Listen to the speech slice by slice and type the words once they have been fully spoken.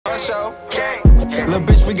Hunchoo gang. Little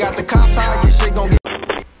bitch, we got the cops on your shit gon' get.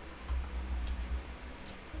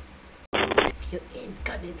 If you ain't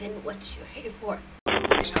got it, then what you here for?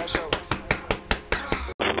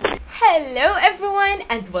 Hello everyone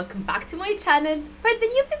and welcome back to my channel. For the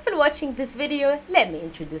new people watching this video, let me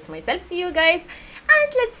introduce myself to you guys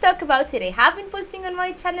and let's talk about what I have been posting on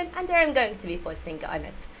my channel and where I'm going to be posting on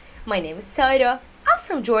it. My name is Sarah. I'm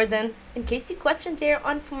from Jordan, in case you questioned here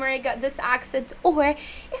on from where I got this accent or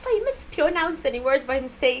if I mispronounced any word by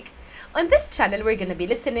mistake. On this channel, we're going to be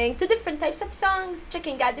listening to different types of songs,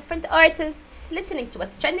 checking out different artists, listening to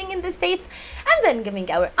what's trending in the States, and then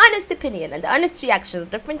giving our honest opinion and honest reactions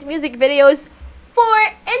of different music videos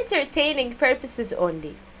for entertaining purposes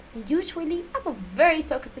only. Usually, I'm a very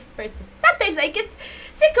talkative person. Sometimes I get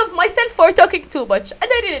sick of myself for talking too much, and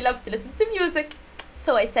I really love to listen to music.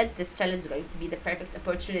 So I said this channel is going to be the perfect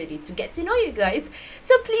opportunity to get to know you guys.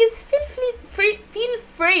 So please feel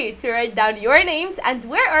free to write down your names and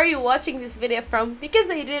where are you watching this video from, because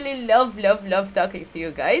I really love talking to you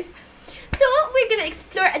guys. So we're gonna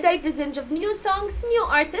explore a diverse range of new songs, new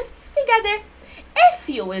artists together. If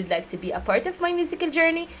you would like to be a part of my musical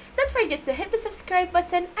journey, don't forget to hit the subscribe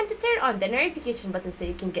button and to turn on the notification button so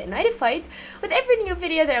you can get notified with every new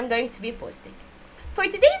video that I'm going to be posting. For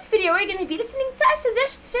today's video, we're going to be listening to a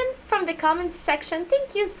suggestion from the comments section.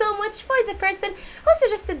 Thank you so much for the person who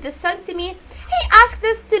suggested this song to me. He asked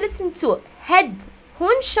us to listen to Head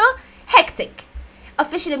Hunchoo Hectic,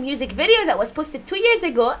 official music video that was posted 2 years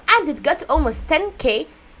ago and it got almost 10k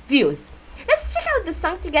views. Let's check out the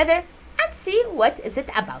song together and see what is it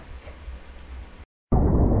about.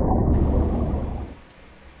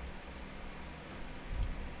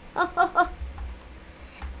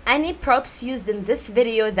 Any props used in this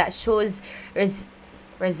video that shows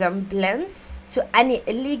resemblance to any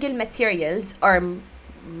illegal materials are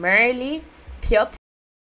merely props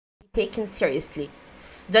to be taken seriously.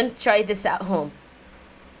 Don't try this at home.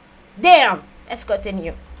 Damn! Let's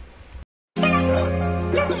continue.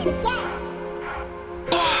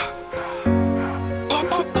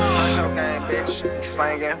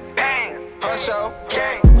 Hunchoo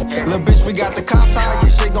gang. Little bitch, we got the cops on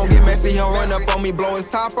your shit gon' get messy. He'll run up on me, blow his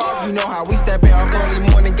top off. You know how we step in up early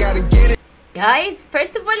morning, gotta get it. Guys,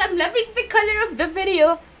 first of all, I'm loving the color of the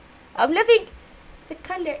video. I'm loving the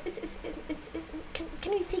color.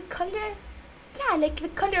 Can you say color? Yeah, like the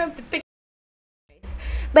color of the picture.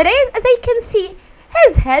 But as I can see,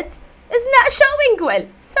 his head is not showing well.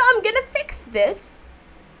 So I'm gonna fix this.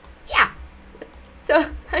 Yeah. So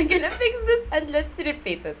I'm gonna fix this and let's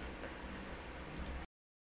repeat it.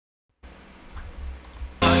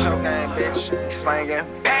 Hunchoo gang, bitch, slangin',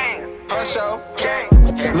 bang. Hunchoo gang.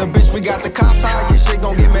 Little bitch, we got the cops on your shit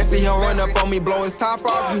gon' get messy. He'll run up on me, blow his top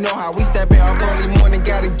off. You know how we step in up early morning,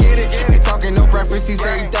 gotta get it. They talking no preference, he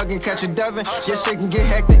say he thuggin', catch a dozen. Your shit can get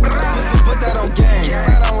hectic. Put that on game.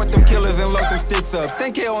 Sat on with them killers and load them sticks up.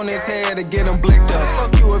 10K on his head to get him blicked up.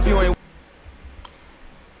 Fuck you if you ain't.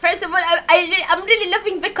 First of all, I'm really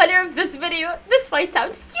loving the color of this video. This might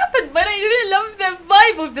sound stupid, but I really love the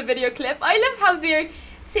vibe of the video clip. I love how they're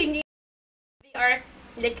singing. They are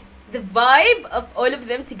like the vibe of all of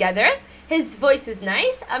them together. His voice is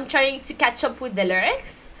nice. I'm trying to catch up with the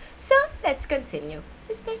lyrics. So let's continue.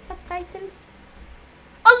 Is there subtitles?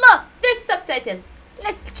 Allah, there's subtitles.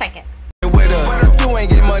 Let's check it. You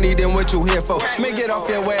ain't get money, then what you here for? Make it off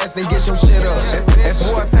your ass and get your shit up. It's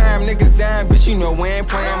war time, niggas dying, bitch, you know we ain't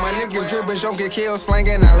playing. My niggas drippin', don't get killed,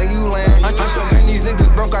 slangin', I let you land. I'm sure these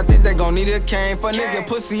niggas broke, I think they gon' need a cane. For nigga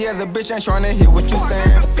pussy as a bitch, ain't tryna hear what you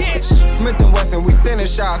saying. Smith & Wesson, we sending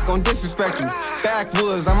shots, gon' disrespect you.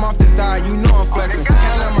 Backwoods, I'm off the side, you know I'm flexing.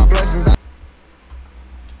 Count out my blessings.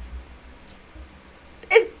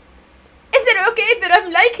 Is it okay that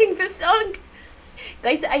I'm liking this song?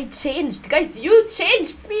 Guys, I changed. Guys, you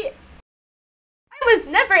changed me. I was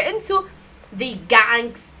never into the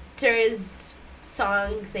gangsters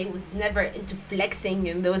songs. I was never into flexing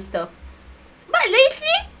and those stuff. But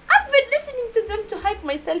lately, I've been listening to them to hype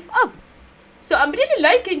myself up. So I'm really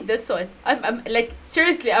liking this one. I'm like,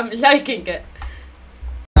 seriously, I'm liking it.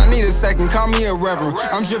 Need a second, call me a reverend.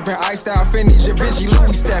 I'm drippin' iced out Fendi, Givenchy,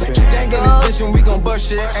 Louis steppin'. Gang in this bitch and we gon' bust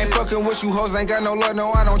shit. Ain't fucking with you hoes, ain't got no love,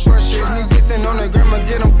 no I don't trust shit. Niggas sitting on the grandma,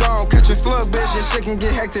 get them gone. Catch a slug, bitch, your shit can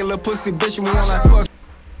get hectic, little pussy bitch, we on that fuck.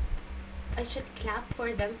 I should clap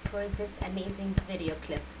for them for this amazing video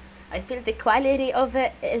clip. I feel the quality of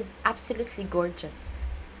it is absolutely gorgeous.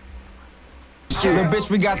 you. The bitch,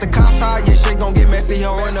 we got the cops high, yeah, shit gon' get messy.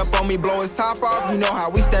 He'll run up on me, blow his top off. You know how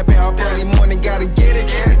we steppin' up early morning, gotta get it.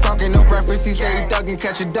 He talking no preference, he say he thuggin',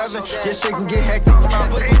 catch a dozen. Yeah, shit can get hectic.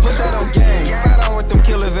 Put that on gang. Slide on with them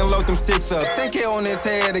killers and load them sticks up. 10K on his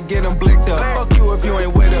head to get him blicked up. Fuck you if you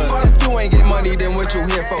ain't with us. If you ain't get money, then what you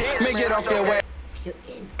here for? Make it off your way. If you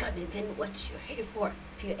ain't got it, then what you here for?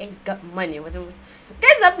 If you ain't got money, what do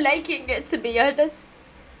guys, I'm liking it, to be honest.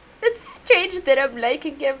 It's strange that I'm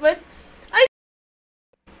liking it, but I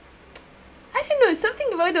don't know,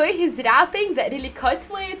 something about the way he's rapping that really caught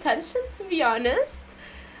my attention, to be honest.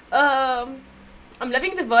 I'm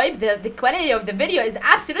loving the vibe. The quality of the video is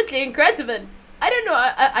absolutely incredible. I don't know,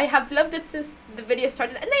 I have loved it since the video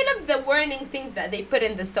started, and I love the warning thing that they put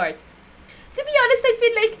in the start. To be honest, I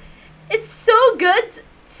feel like it's so good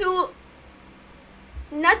to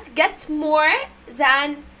not get more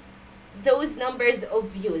than those numbers of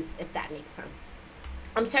views, if that makes sense.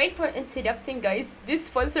 I'm sorry for interrupting, guys. This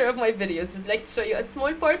sponsor of my videos would like to show you a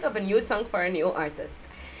small part of a new song for a new artist.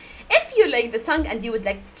 If you like the song and you would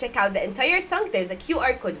like to check out the entire song, there's a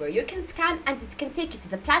QR code where you can scan and it can take you to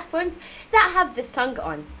the platforms that have the song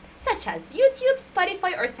on, such as YouTube,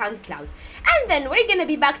 Spotify, or SoundCloud. And then we're gonna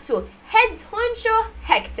be back to Head Hunchoo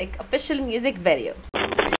Hectic official music video.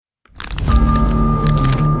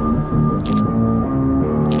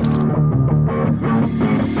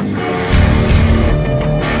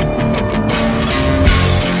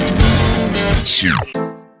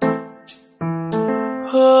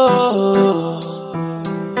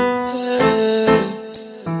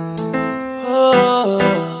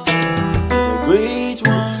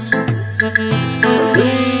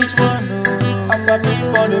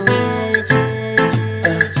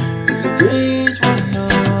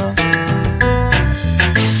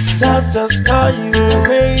 Doctors call you a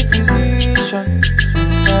great physician.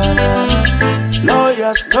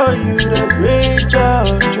 Lawyers call you the great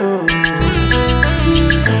judge.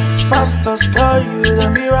 Pastors call you the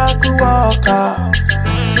miracle worker.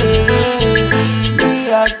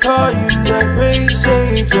 Me, I call you the great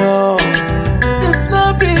savior. If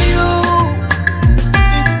not be you,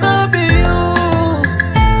 if not be you,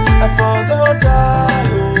 I for the die.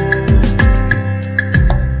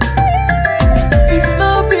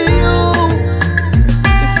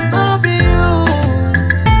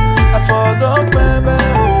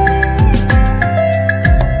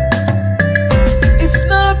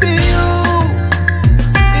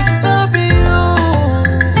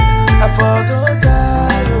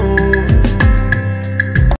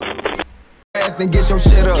 And get your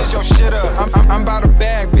shit up. I'm about a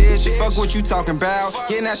bag, bitch. Fuck what you talking about.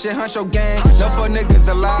 Getting that shit Hunchoo gang. No for niggas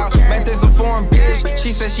allowed. Met this a foreign bitch. She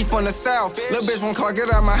said she from the south. Little bitch won't clock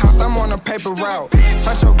it out my house. I'm on a paper route.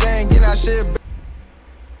 Hunchoo gang, getting that shit.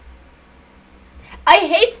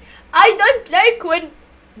 I don't like when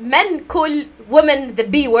men call women the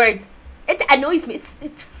B word. It annoys me.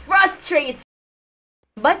 It frustrates.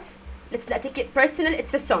 But let's not take it personal.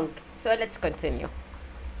 It's a song. So let's continue.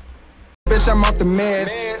 Bitch, I'm off the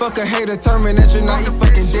meds. Fuck a hater, termination, now you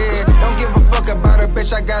fucking dead. Don't give a fuck about a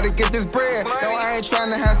bitch, I gotta get this bread. No, I ain't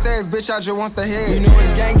tryna have sex, bitch, I just want the head. You know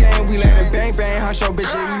it's gang gang, we let it bang bang. Hunchoo, bitch,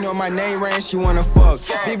 yeah, you know my name range, she wanna fuck.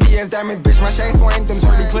 VVS diamonds, bitch, my chain swing. Them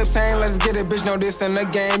 30 clips hang, let's get it, bitch, know this in the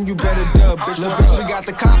game, you better dub, bitch. Little bitch, we got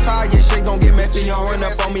the cops high, yeah, shit gon' get messy. He'll run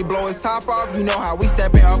up on me, blow his top off, you know how we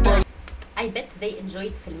steppin' up early. I bet they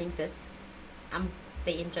enjoyed filming this.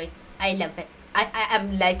 They enjoyed. I love it. I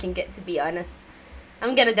am liking it, to be honest.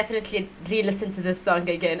 I'm gonna definitely re-listen to this song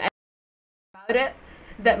again. About it,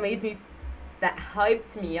 that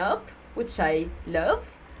hyped me up, which I love.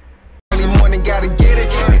 Early morning, gotta get it.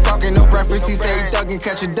 He talking no preference, he say he thuggin',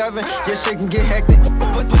 catch a dozen. Yeah, shit can get hectic.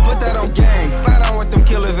 Put that on gang. Slide on with them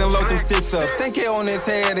killers and load them sticks up. 10K on his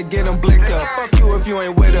head to get him blicked up. Fuck you if you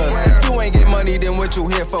ain't with us. If you ain't get money, then what you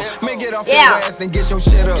here for? Make it off your ass and get your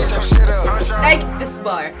shit up. Like this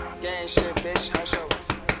bar. Gang shit, bitch. Hunchoo.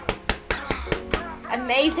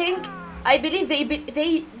 Amazing. I believe they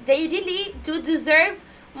really do deserve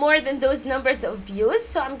more than those numbers of views.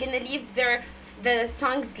 So I'm gonna leave the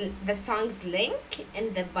songs link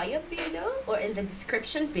in the bio below or in the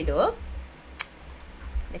description below.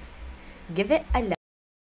 Let's give it a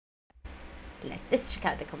like. Let's check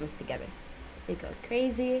out the comments together. We go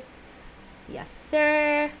crazy. Yes,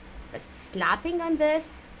 sir. Just slapping on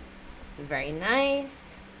this. Very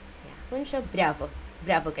nice. Yeah, Hunchoo, bravo,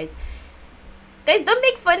 bravo, guys. Guys, don't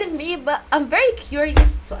make fun of me, but I'm very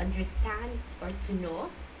curious to understand or to know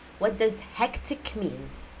what does hectic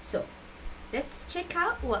means. So, let's check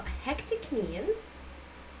out what hectic means.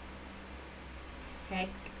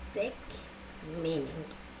 Hectic meaning.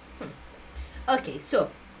 Okay, so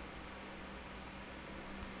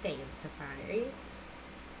Stay in Safari.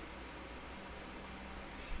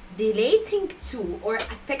 Relating to or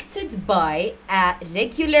affected by a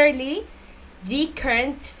regularly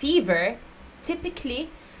recurrent fever, typically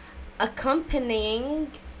accompanying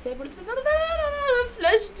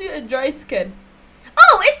flush to dry skin.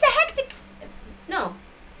 Oh, it's a hectic. No,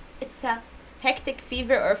 it's a hectic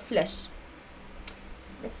fever or flush.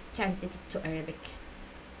 Let's translate it to Arabic.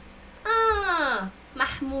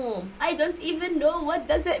 Mahmoum. I don't even know what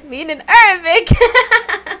does it mean in Arabic.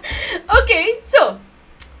 Okay, so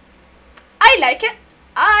I like it.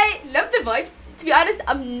 I love the vibes. To be honest,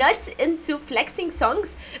 I'm not into flexing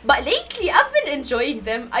songs, but lately I've been enjoying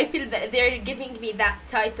them. I feel that they're giving me that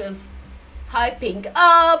type of hyping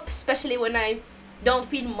up, especially when I don't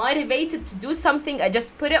feel motivated to do something. I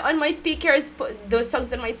just put it on my speakers, put those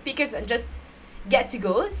songs on my speakers, and just get to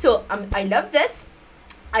go. So I love this.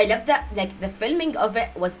 I love that, like, the filming of it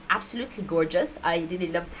was absolutely gorgeous. I really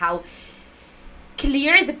loved how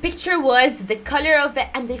clear the picture was, the color of it,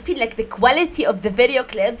 and I feel like the quality of the video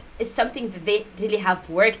clip is something that they really have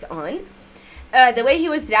worked on. The way he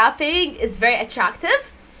was rapping is very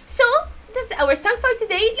attractive. So this is our song for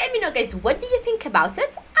today. Let me know, guys, what do you think about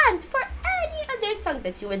it? And for any other song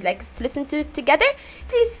that you would like us to listen to together,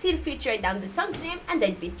 please feel free to write down the song name, and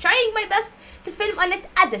I'd be trying my best to film on it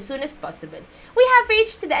at the soonest possible. We have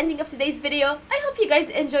reached to the ending of today's video. I hope you guys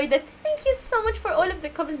enjoyed it. Thank you so much for all of the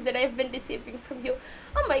comments that I've been receiving from you.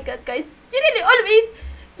 Oh my god, guys, you really always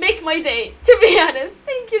make my day, to be honest.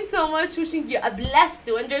 Thank you so much. Wishing you a blessed,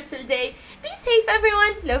 wonderful day. Be safe,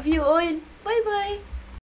 everyone. Love you all. Bye bye.